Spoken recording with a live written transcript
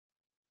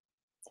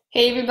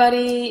Hey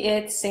everybody,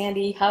 it's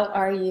Sandy. How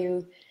are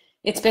you?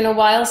 It's been a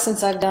while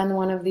since I've done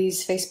one of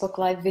these Facebook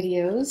Live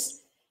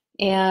videos,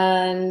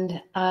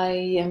 and I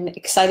am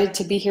excited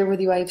to be here with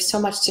you. I have so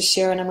much to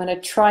share, and I'm going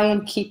to try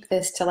and keep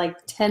this to like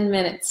 10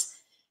 minutes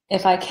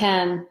if I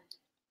can.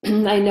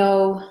 I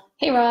know,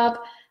 hey Rob,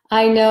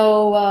 I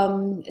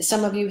know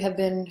some of you have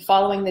been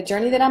following the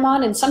journey that I'm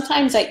on, and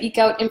sometimes I eke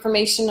out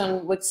information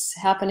on what's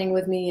happening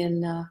with me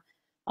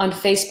on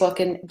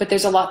Facebook, but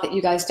there's a lot that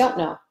you guys don't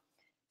know.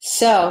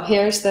 So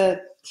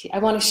I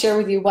want to share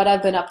with you what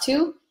I've been up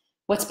to,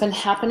 what's been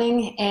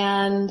happening,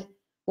 and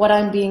what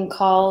I'm being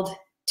called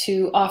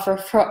to offer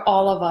for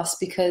all of us.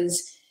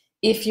 Because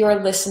if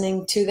you're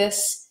listening to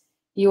this,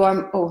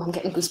 I'm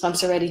getting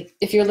goosebumps already.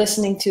 If you're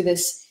listening to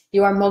this,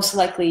 you are most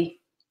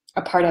likely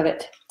a part of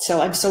it.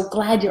 So I'm so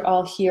glad you're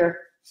all here.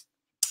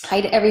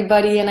 Hi to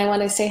everybody, and I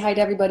want to say hi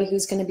to everybody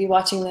who's going to be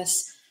watching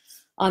this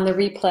on the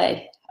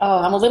replay. Oh,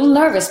 I'm a little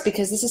nervous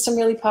because this is some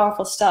really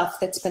powerful stuff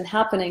that's been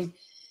happening.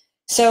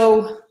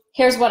 So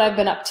here's what I've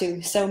been up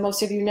to. So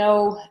most of you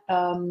know,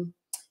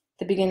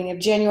 the beginning of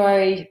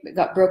January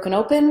got broken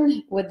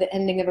open with the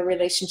ending of a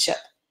relationship.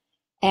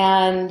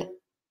 And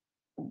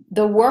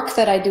the work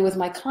that I do with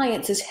my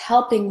clients is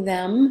helping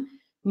them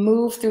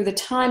move through the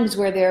times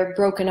where they're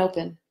broken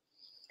open.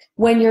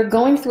 When you're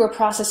going through a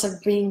process of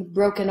being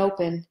broken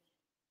open,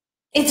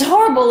 it's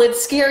horrible,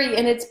 it's scary,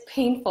 and it's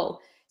painful.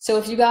 So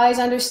if you guys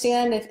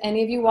understand, if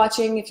any of you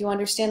watching, if you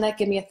understand that,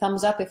 give me a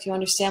thumbs up if you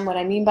understand what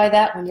I mean by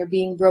that when you're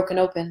being broken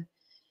open.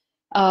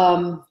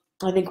 I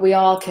think we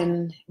all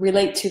can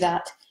relate to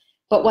that.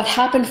 But what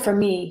happened for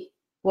me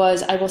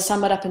was, I will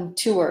sum it up in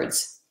 2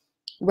 words: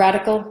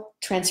 radical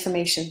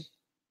transformation.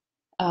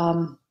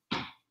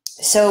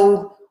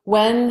 So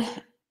when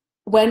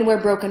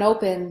we're broken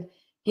open,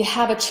 you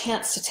have a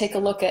chance to take a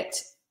look at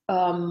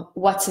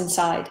what's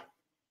inside.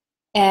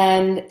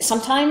 And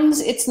sometimes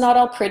it's not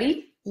all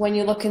pretty when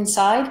you look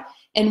inside.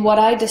 And what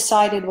I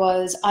decided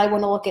was, I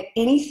want to look at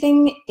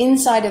anything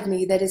inside of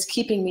me that is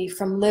keeping me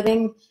from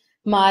living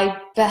my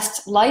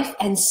best life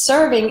and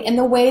serving in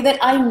the way that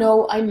I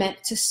know I'm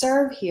meant to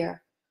serve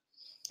here.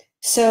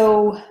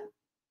 So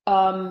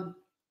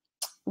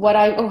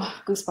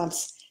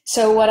goosebumps.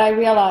 So what I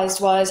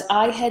realized was,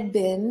 I had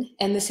been,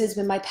 and this has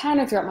been my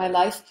pattern throughout my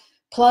life,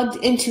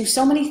 plugged into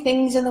so many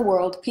things in the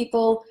world: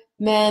 people,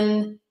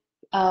 men,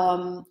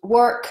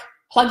 work,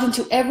 plugged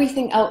into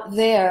everything out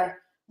there,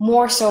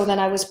 more so than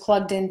I was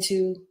plugged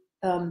into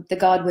the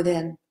God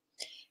within.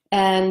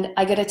 And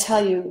I got to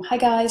tell you, hi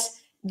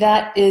guys,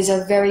 that is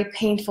a very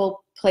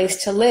painful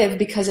place to live,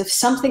 because if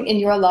something in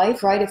your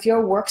life, right, if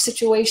your work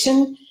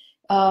situation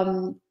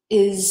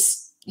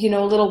is, a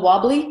little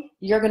wobbly,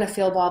 you're going to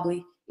feel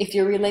wobbly. If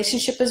your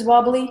relationship is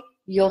wobbly,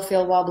 you'll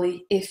feel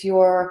wobbly. If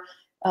your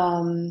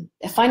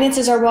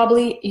finances are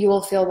wobbly, you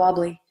will feel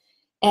wobbly.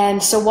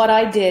 And so what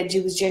I did,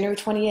 it was January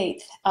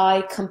 28th,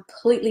 I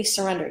completely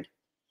surrendered.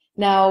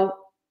 Now,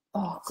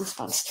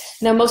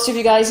 goosebumps. Now, most of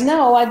you guys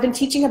know I've been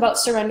teaching about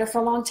surrender for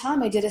a long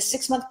time. I did a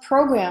 6-month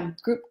program,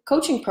 group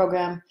coaching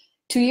program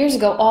 2 years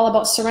ago, all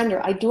about surrender.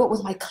 I do it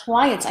with my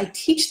clients. I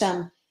teach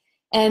them.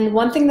 And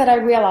one thing that I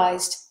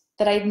realized,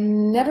 that I've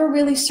never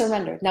really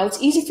surrendered. Now,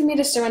 it's easy for me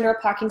to surrender a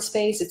parking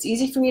space. It's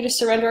easy for me to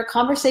surrender a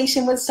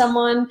conversation with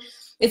someone.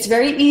 It's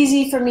very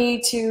easy for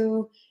me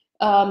to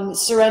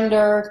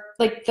surrender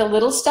like the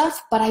little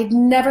stuff, but I've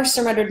never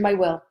surrendered my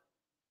will.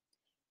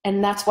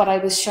 And that's what I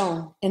was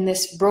shown in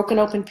this broken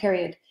open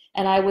period.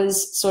 And I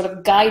was sort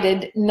of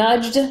guided,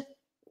 nudged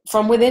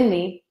from within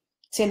me,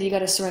 Sandy, you got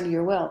to surrender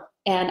your will.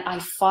 And I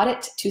fought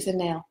it tooth and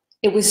nail.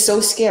 It was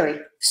so scary,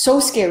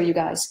 you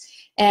guys.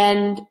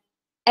 And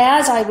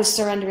as I was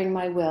surrendering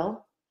my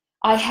will,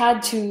 I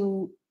had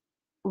to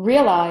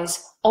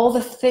realize all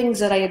the things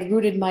that I had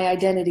rooted my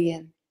identity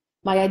in.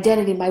 My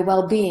identity, my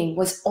well-being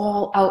was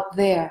all out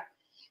there.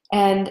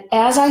 And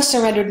as I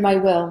surrendered my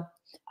will,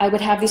 I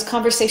would have these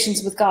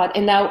conversations with God.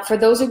 And now, for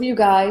those of you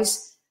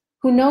guys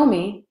who know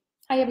me,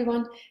 hi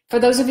everyone. For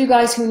those of you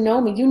guys who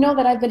know me, you know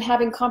that I've been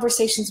having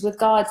conversations with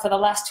God for the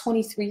last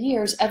 23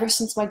 years, ever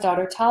since my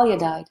daughter Talia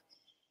died.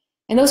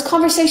 And those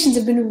conversations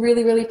have been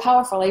really, really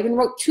powerful. I even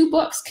wrote 2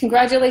 books,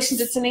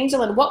 Congratulations, It's an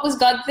Angel, and What Was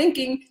God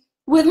Thinking,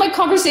 with my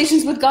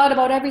conversations with God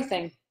about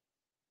everything.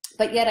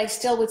 But yet I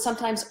still would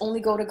sometimes only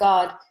go to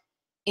God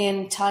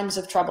in times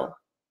of trouble.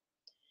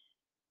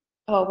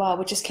 Oh wow,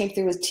 what just came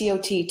through was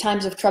TOT,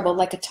 times of trouble,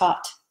 like a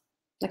tot,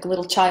 like a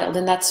little child.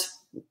 And that's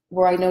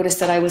where I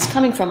noticed that I was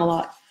coming from a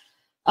lot.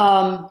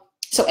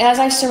 So as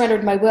I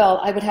surrendered my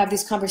will, I would have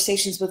these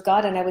conversations with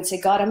God, and I would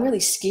say, God, I'm really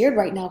scared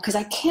right now because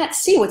I can't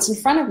see what's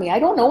in front of me. I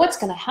don't know what's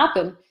going to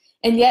happen.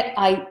 And yet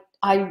I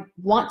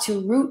want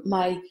to root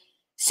my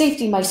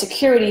safety, my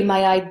security,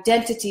 my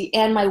identity,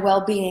 and my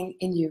well-being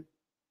in you.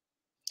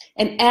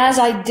 And as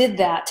I did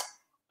that,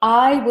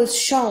 I was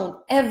shown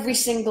every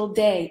single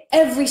day,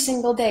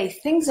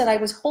 things that I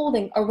was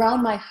holding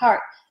around my heart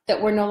that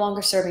were no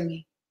longer serving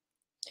me.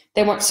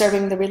 They weren't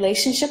serving the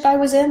relationship I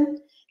was in.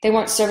 They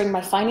weren't serving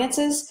my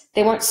finances.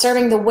 They weren't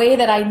serving the way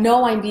that I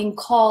know I'm being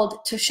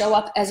called to show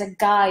up as a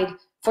guide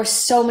for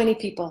so many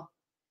people.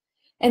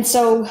 And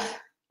so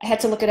I had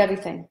to look at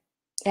everything.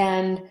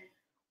 And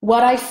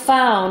what I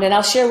found, and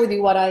I'll share with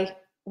you what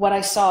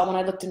I saw when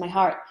I looked in my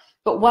heart,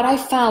 but what I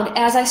found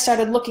as I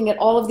started looking at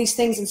all of these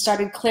things and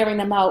started clearing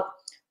them out,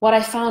 what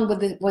I found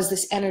was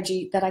this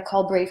energy that I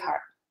call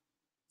Braveheart.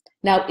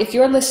 Now, if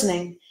you're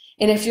listening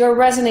and if you're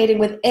resonating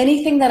with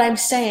anything that I'm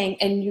saying,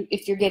 and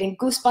if you're getting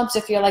goosebumps,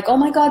 if you're like, oh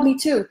my God, me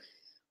too,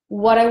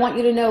 what I want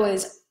you to know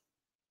is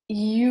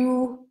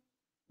you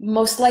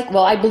most likely,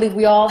 well, I believe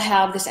we all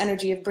have this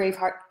energy of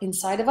Braveheart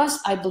inside of us.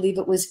 I believe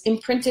it was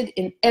imprinted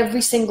in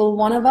every single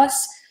one of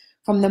us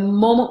from the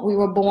moment we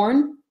were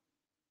born,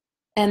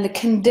 and the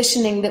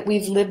conditioning that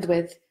we've lived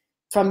with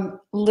from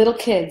little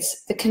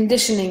kids, the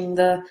conditioning,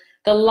 the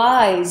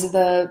lies,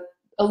 the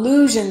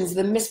illusions,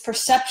 the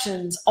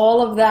misperceptions,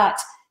 all of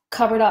that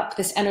covered up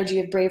this energy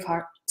of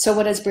Braveheart. So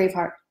what is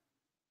Braveheart?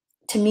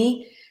 To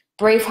me,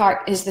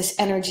 Braveheart is this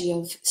energy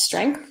of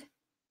strength.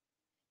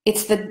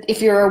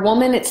 If you're a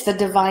woman, it's the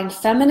divine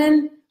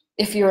feminine.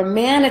 If you're a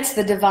man, it's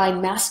the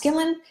divine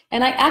masculine.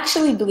 And I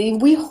actually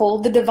believe we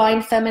hold the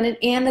divine feminine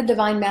and the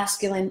divine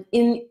masculine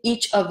in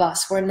each of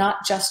us. We're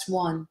not just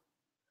one.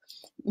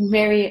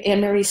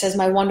 Anne Marie says,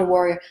 my wonder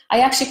warrior. I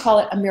actually call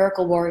it a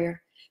miracle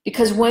warrior,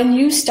 because when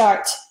you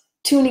start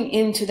tuning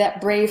into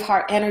that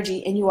Braveheart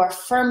energy and you are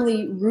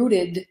firmly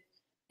rooted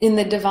in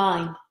the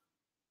divine,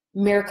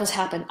 miracles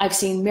happen. I've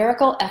seen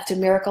miracle after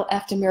miracle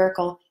after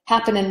miracle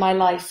happen in my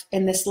life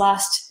in this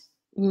last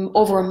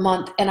over a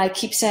month, and I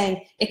keep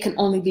saying it can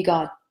only be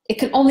God. It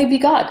can only be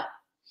God.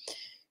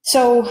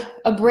 So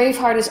a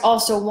Braveheart is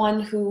also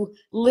one who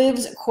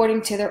lives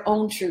according to their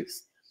own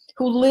truth,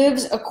 who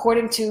lives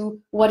according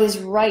to what is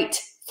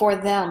right for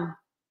them.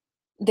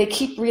 They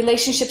keep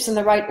relationships in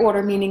the right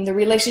order, meaning the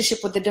relationship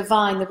with the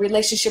divine, the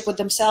relationship with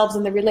themselves,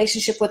 and the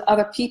relationship with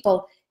other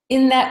people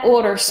in that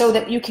order, so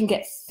that you can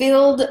get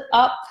filled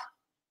up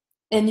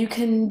and you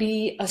can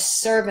be a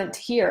servant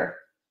here,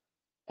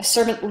 a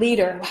servant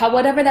leader,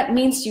 whatever that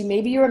means to you.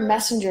 Maybe you're a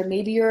messenger,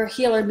 maybe you're a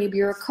healer, maybe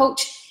you're a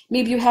coach,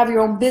 maybe you have your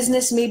own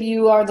business, maybe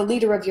you are the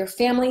leader of your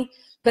family,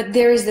 but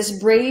there is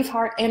this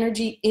Braveheart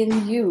energy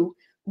in you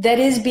that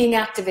is being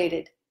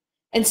activated.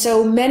 And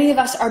so many of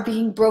us are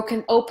being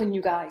broken open,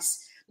 you guys.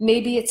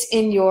 Maybe it's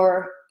in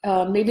your,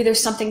 maybe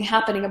there's something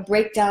happening, a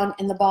breakdown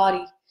in the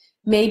body.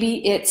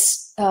 Maybe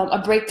it's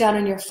a breakdown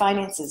in your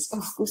finances.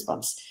 Oh,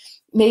 goosebumps.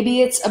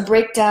 Maybe it's a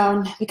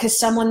breakdown because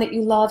someone that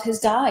you love has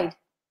died.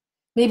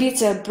 Maybe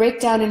it's a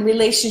breakdown in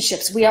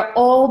relationships. We are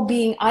all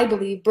being, I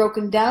believe,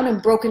 broken down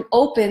and broken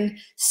open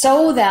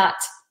so that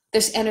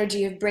this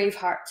energy of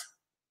Braveheart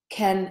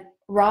can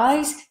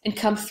rise and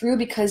come through,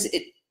 because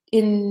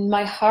in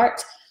my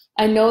heart,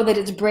 I know that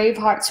it's brave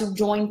hearts who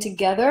join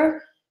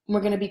together. We're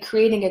going to be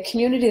creating a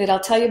community that I'll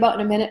tell you about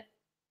in a minute.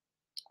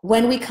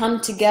 When we come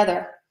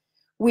together,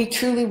 we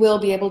truly will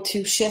be able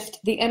to shift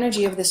the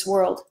energy of this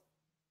world,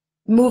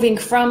 moving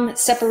from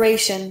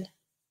separation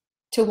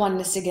to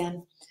oneness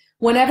again.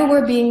 Whenever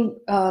we're being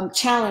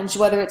challenged,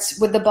 whether it's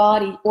with the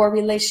body or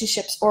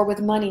relationships or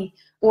with money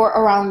or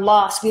around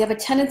loss, we have a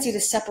tendency to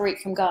separate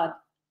from God.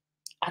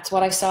 That's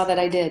what I saw that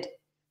I did.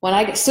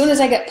 As soon as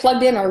I get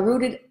plugged in or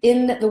rooted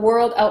in the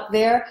world out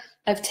there,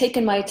 I've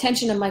taken my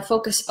attention and my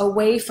focus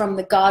away from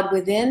the God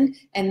within,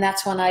 and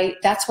that's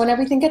when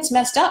everything gets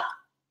messed up.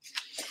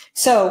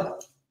 So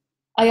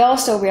I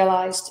also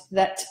realized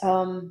that,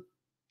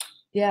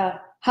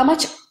 how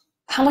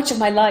much of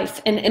my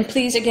life, and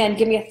please, again,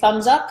 give me a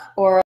thumbs up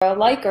or a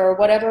like or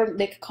whatever,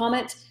 make a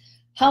comment,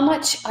 how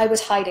much I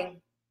was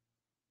hiding.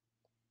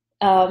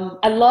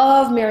 I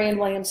love Marianne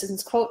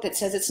Williamson's quote that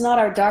says, it's not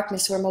our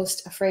darkness we're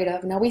most afraid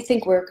of. Now, we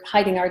think we're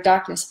hiding our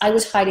darkness. I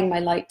was hiding my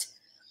light.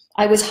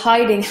 I was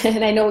hiding,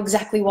 and I know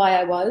exactly why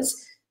I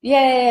was.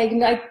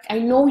 Yeah, I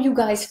know you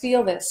guys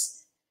feel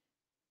this.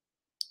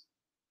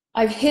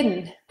 I've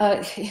hidden.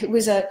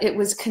 It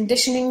was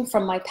conditioning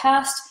from my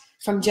past,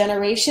 from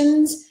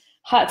generations.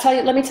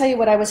 Let me tell you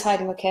what I was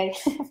hiding, okay?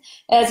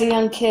 As a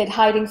young kid,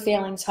 hiding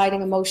feelings,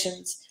 hiding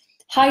emotions,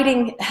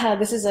 hiding,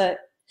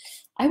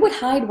 I would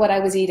hide what I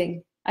was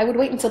eating. I would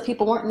wait until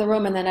people weren't in the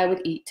room and then I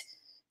would eat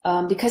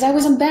because I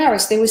was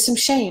embarrassed. There was some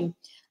shame.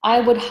 I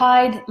would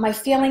hide my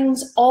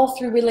feelings all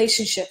through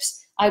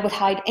relationships. I would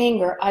hide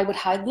anger. I would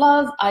hide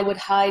love. I would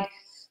hide,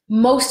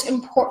 most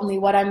importantly,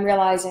 what I'm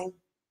realizing,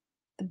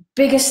 the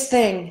biggest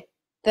thing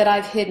that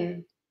I've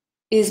hidden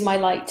is my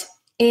light,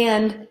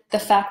 and the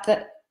fact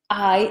that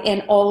I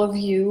and all of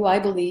you, I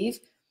believe,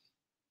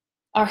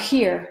 are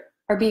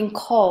being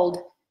called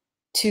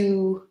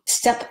to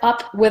step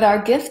up with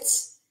our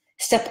gifts,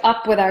 step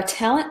up with our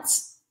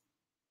talents,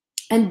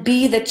 and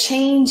be the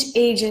change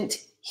agent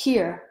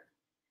here.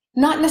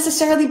 Not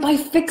necessarily by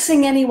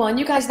fixing anyone.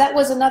 You guys, that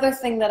was another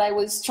thing that I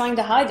was trying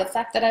to hide, the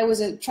fact that I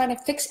was trying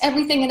to fix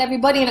everything and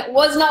everybody, and it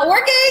was not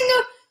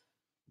working.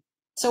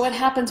 So what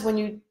happens when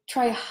you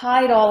try to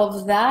hide all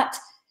of that?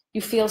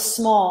 You feel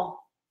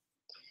small.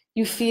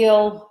 You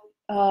feel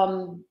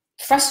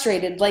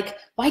frustrated. Like,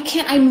 why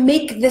can't I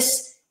make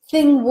this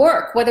thing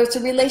work? Whether it's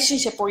a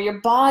relationship or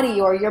your body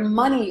or your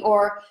money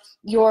or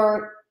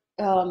your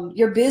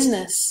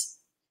business.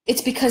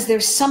 It's because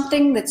there's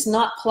something that's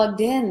not plugged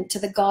in to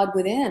the God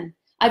within.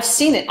 I've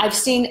seen it. I've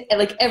seen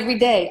like every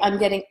day I'm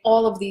getting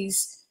all of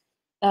these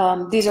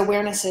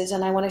awarenesses,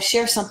 and I want to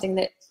share something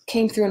that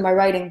came through in my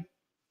writing.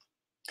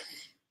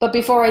 But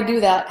before I do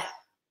that,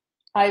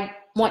 I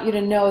want you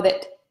to know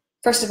that,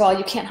 first of all,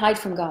 you can't hide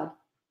from God.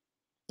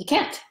 You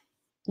can't.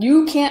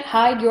 You can't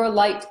hide your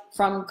light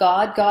from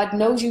God. God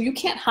knows you. You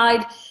can't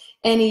hide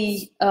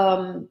any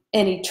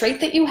trait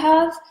that you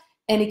have,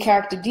 any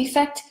character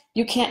defect.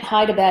 You can't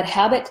hide a bad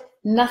habit.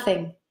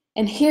 Nothing.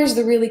 And here's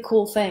the really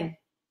cool thing.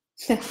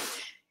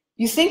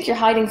 You think you're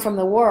hiding from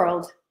the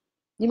world.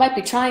 You might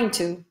be trying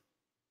to,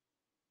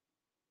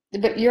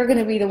 but you're going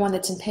to be the one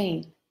that's in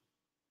pain.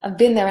 I've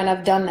been there and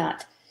I've done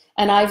that.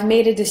 And I've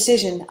made a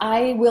decision.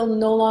 I will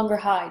no longer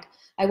hide.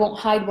 I won't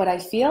hide what I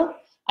feel.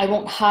 I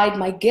won't hide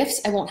my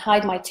gifts. I won't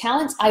hide my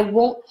talents. I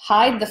won't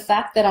hide the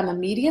fact that I'm a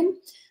medium.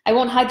 I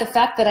won't hide the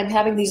fact that I'm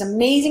having these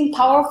amazing,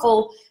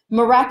 powerful,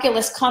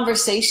 miraculous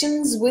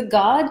conversations with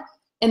God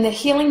and the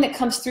healing that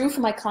comes through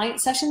from my client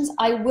sessions.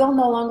 I will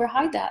no longer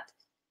hide that.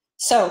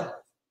 So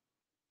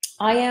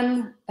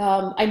I'm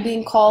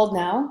being called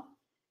now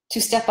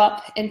to step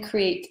up and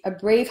create a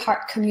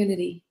Braveheart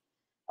community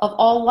of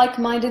all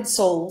like-minded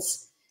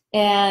souls.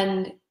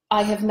 And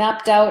I have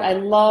mapped out, I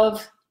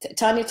love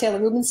Tanya Taylor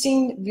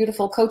Rubenstein,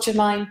 beautiful coach of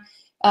mine.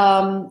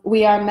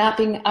 We are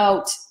mapping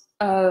out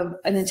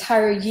an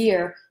entire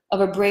year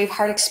of a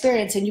Braveheart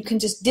experience, and you can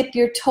just dip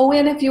your toe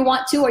in if you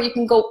want to, or you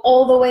can go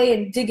all the way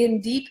and dig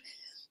in deep.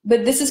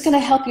 But this is going to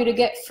help you to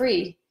get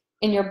free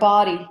in your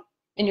body,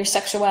 in your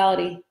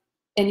sexuality,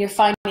 in your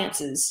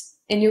finances,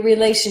 in your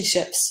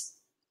relationships.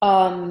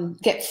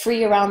 Get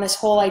free around this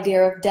whole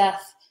idea of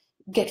death.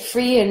 Get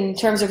free in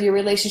terms of your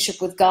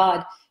relationship with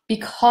God,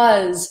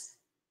 because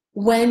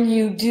when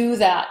you do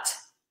that,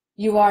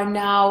 you are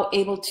now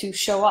able to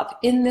show up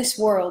in this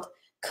world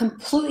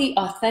completely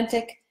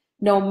authentic,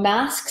 no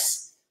masks,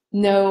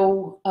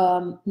 no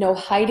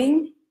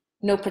hiding,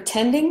 no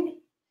pretending.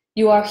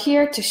 You are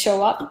here to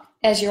show up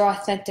as your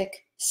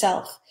authentic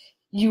self.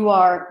 You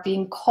are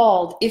being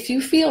called, if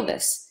you feel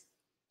this,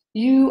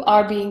 you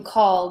are being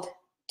called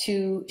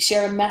to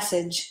share a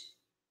message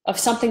of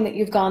something that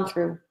you've gone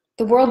through.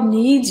 The world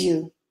needs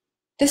you.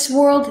 This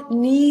world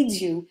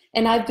needs you.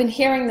 And I've been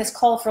hearing this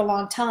call for a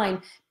long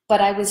time, but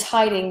I was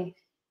hiding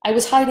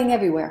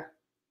everywhere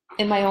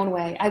in my own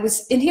way.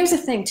 And here's the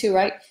thing too,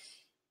 right?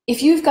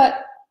 If you've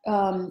got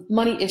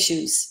money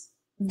issues,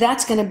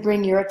 that's going to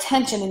bring your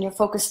attention and your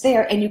focus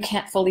there, and you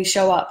can't fully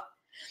show up.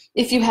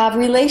 If you have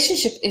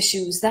relationship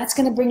issues, that's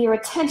going to bring your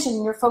attention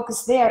and your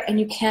focus there, and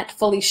you can't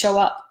fully show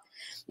up.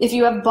 If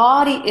you have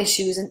body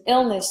issues and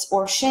illness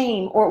or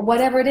shame or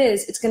whatever it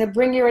is, it's going to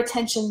bring your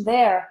attention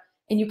there,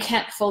 and you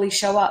can't fully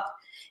show up.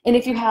 And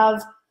if you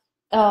have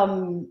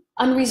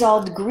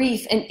unresolved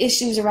grief and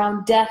issues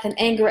around death and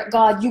anger at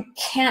God, you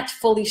can't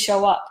fully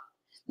show up.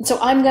 And so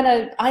I'm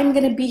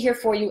gonna be here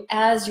for you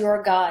as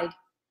your guide.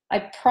 My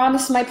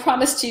promise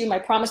to you, my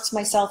promise to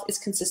myself is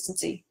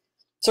consistency.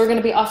 So we're going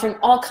to be offering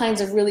all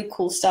kinds of really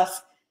cool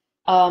stuff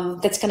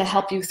that's going to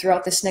help you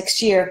throughout this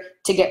next year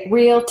to get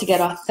real, to get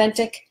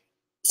authentic,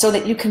 so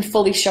that you can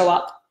fully show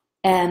up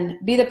and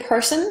be the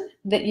person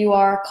that you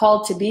are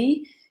called to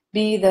be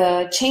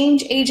the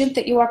change agent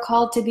that you are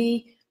called to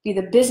be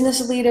the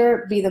business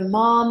leader, be the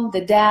mom,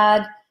 the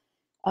dad.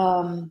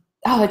 Oh,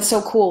 it's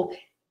so cool.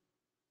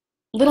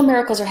 Little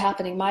miracles are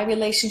happening. My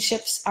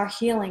relationships are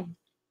healing.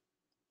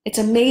 It's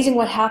amazing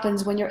what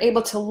happens when you're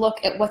able to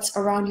look at what's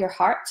around your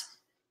heart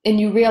and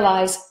you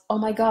realize, oh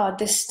my God,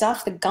 this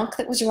stuff, the gunk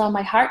that was around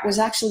my heart was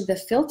actually the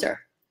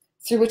filter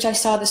through which I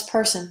saw this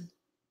person.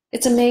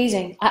 It's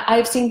amazing.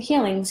 I've seen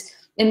healings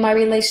in my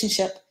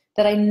relationship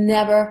that I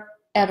never,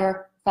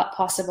 ever thought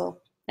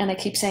possible. And I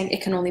keep saying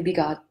it can only be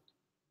God.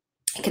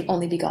 It can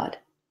only be God.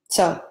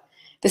 So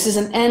this is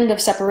an end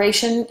of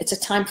separation. It's a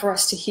time for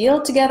us to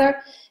heal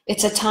together.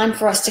 It's a time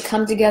for us to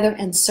come together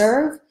and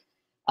serve.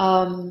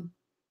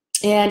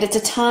 And it's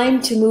a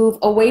time to move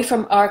away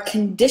from our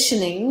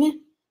conditioning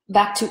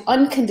back to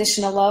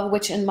unconditional love,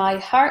 which in my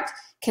heart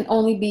can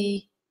only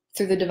be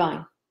through the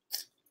divine.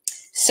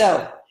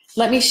 So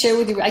let me share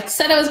with you. I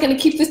said I was going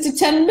to keep this to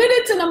 10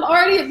 minutes and I'm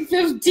already at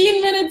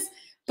 15 minutes.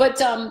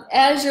 But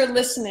as you're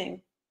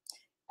listening,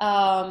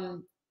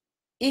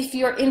 if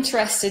you're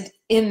interested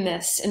in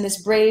this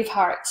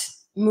Braveheart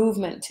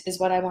movement is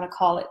what I want to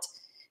call it,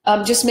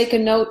 just make a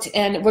note,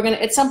 and we're going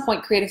to at some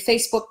point create a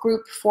Facebook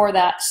group for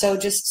that. So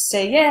just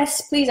say,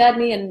 yes, please add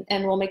me,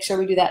 and we'll make sure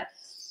we do that.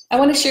 I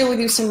want to share with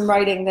you some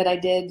writing that I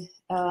did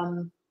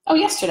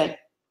yesterday.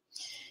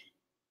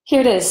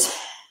 Here it is.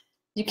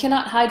 You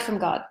cannot hide from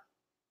God.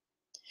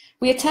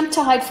 We attempt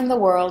to hide from the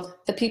world,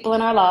 the people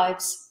in our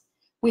lives.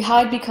 We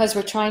hide because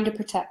we're trying to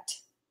protect.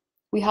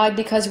 We hide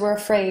because we're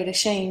afraid,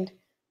 ashamed.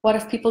 What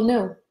if people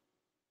knew?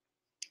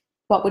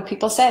 What would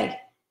people say?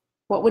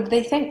 What would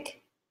they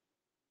think?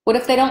 What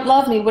if they don't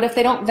love me? What if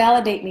they don't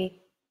validate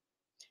me?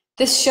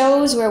 This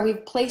shows where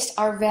we've placed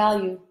our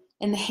value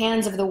in the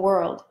hands of the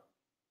world.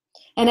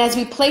 And as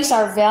we place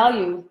our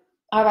value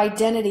our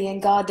identity in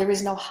God, there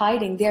is no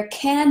hiding. There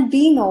can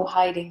be no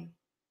hiding.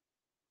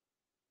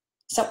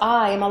 So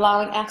I am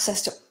allowing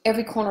access to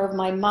every corner of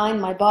my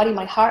mind, my body,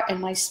 my heart, and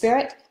my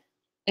spirit.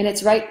 And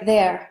it's right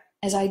there.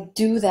 As I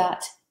do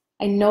that,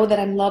 I know that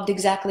I'm loved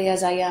exactly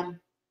as I am.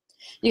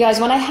 You guys,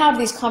 when I have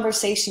these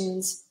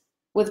conversations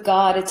with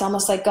God, it's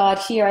almost like, God,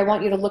 here, I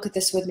want you to look at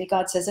this with me.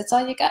 God says, that's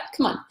all you got?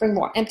 Come on, bring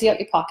more. Empty out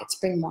your pockets,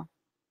 bring more.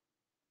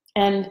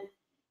 And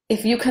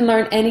if you can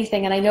learn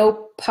anything, and I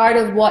know part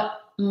of what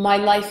my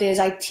life is,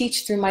 I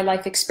teach through my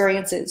life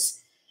experiences,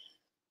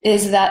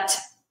 is that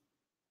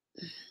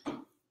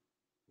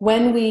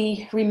when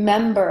we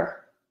remember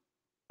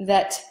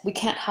that we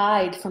can't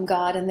hide from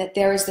God and that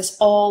there is this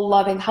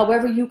all-loving,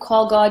 however you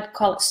call God,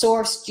 call it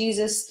source,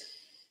 Jesus,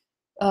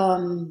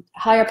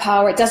 higher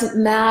power, it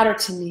doesn't matter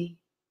to me.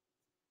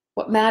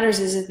 What matters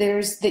is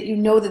that you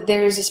know that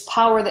there is this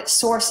power that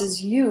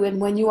sources you, and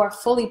when you are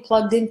fully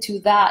plugged into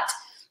that,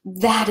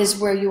 that is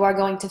where you are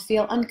going to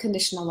feel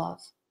unconditional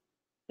love.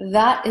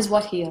 That is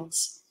what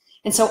heals.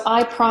 And so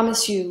I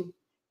promise you,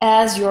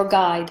 as your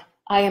guide,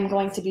 I am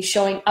going to be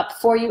showing up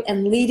for you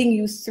and leading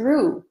you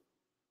through,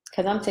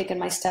 because I'm taking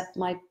my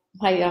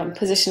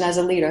position as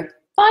a leader.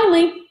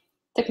 Finally,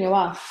 took me a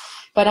while,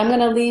 but I'm going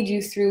to lead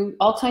you through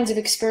all kinds of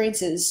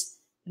experiences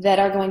that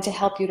are going to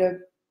help you to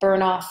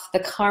burn off the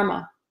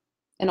karma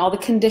and all the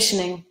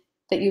conditioning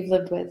that you've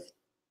lived with.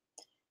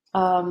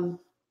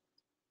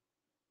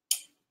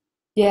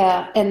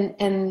 Yeah,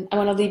 and I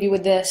want to leave you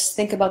with this.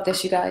 Think about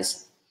this, you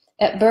guys.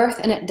 At birth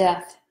and at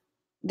death,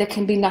 there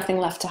can be nothing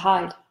left to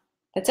hide.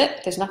 That's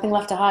it. There's nothing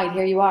left to hide.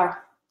 Here you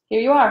are.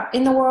 Here you are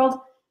in the world,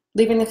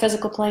 leaving the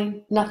physical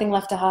plane, nothing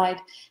left to hide.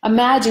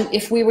 Imagine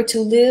if we were to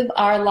live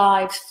our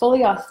lives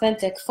fully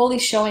authentic, fully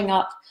showing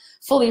up,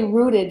 fully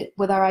rooted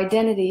with our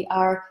identity,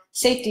 our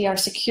safety, our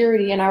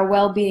security, and our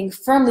well-being,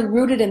 firmly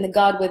rooted in the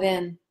God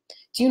within.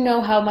 Do you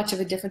know how much of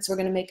a difference we're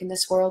going to make in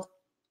this world?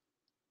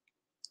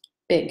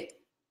 Big.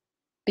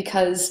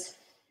 Because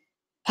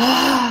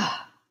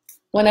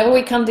whenever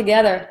we come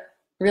together,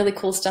 really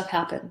cool stuff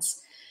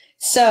happens.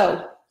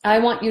 So I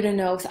want you to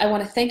know, I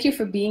want to thank you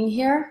for being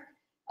here.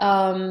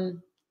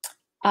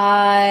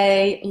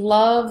 I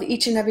love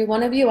each and every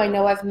one of you. I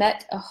know I've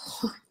met,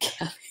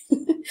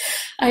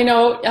 I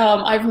know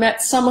I've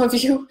met some of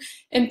you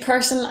in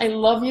person. I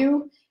love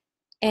you.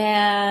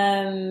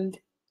 And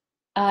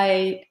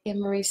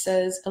Marie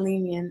says,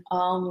 Alemian,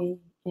 all me.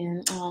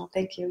 And oh,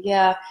 thank you.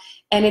 Yeah.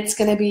 And we're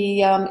going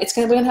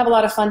to have a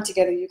lot of fun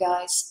together, you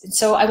guys. And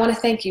so I want to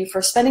thank you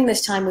for spending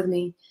this time with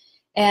me.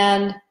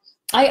 And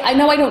I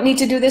know I don't need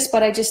to do this,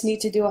 but I just need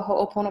to do a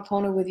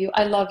ho'oponopono with you.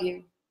 I love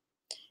you.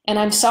 And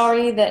I'm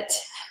sorry that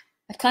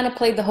I've kind of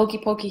played the hokey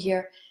pokey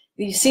here.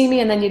 You see me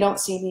and then you don't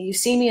see me. You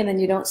see me and then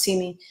you don't see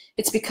me.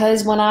 It's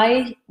because when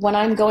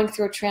I'm going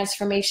through a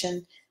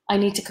transformation, I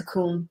need to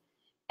cocoon.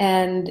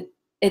 And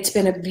it's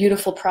been a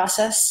beautiful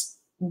process.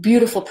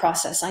 Beautiful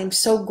process. I'm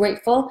so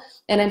grateful,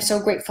 and I'm so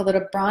grateful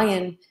that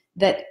Brian,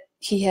 that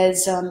he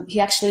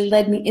actually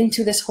led me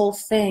into this whole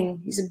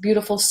thing. He's a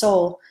beautiful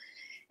soul.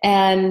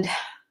 And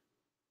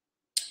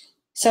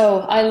so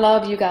I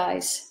love you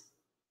guys.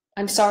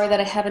 I'm sorry that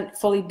I haven't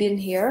fully been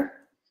here.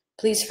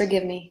 Please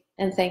forgive me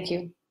and thank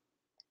you.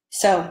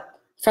 So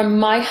from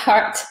my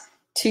heart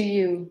to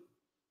you,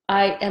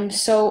 I am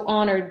so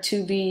honored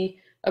to be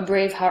a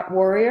Braveheart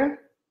warrior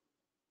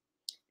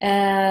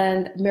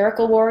and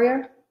miracle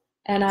warrior.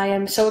 And I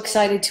am so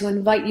excited to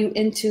invite you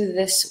into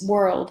this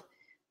world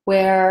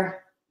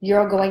where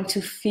you're going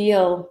to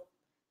feel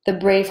the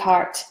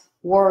Braveheart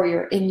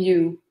warrior in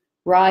you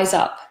rise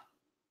up.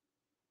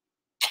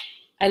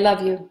 I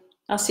love you.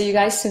 I'll see you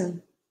guys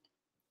soon.